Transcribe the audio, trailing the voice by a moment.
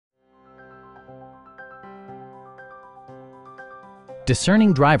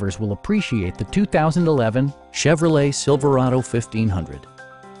Discerning drivers will appreciate the 2011 Chevrolet Silverado 1500.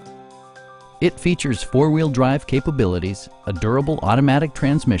 It features four-wheel drive capabilities, a durable automatic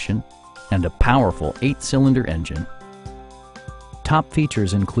transmission, and a powerful 8-cylinder engine. Top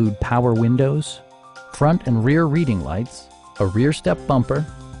features include power windows, front and rear reading lights, a rear step bumper,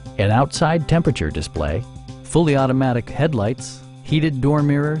 an outside temperature display, fully automatic headlights, heated door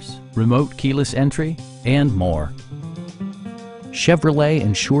mirrors, remote keyless entry, and more. Chevrolet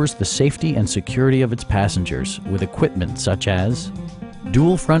ensures the safety and security of its passengers with equipment such as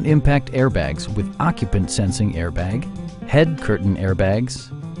dual front impact airbags with occupant sensing airbag, head curtain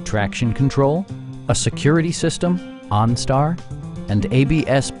airbags, traction control, a security system, OnStar, and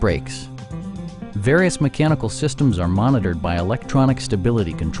ABS brakes. Various mechanical systems are monitored by electronic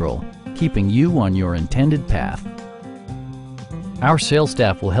stability control, keeping you on your intended path. Our sales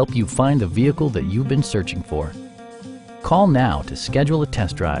staff will help you find the vehicle that you've been searching for. Call now to schedule a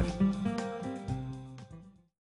test drive.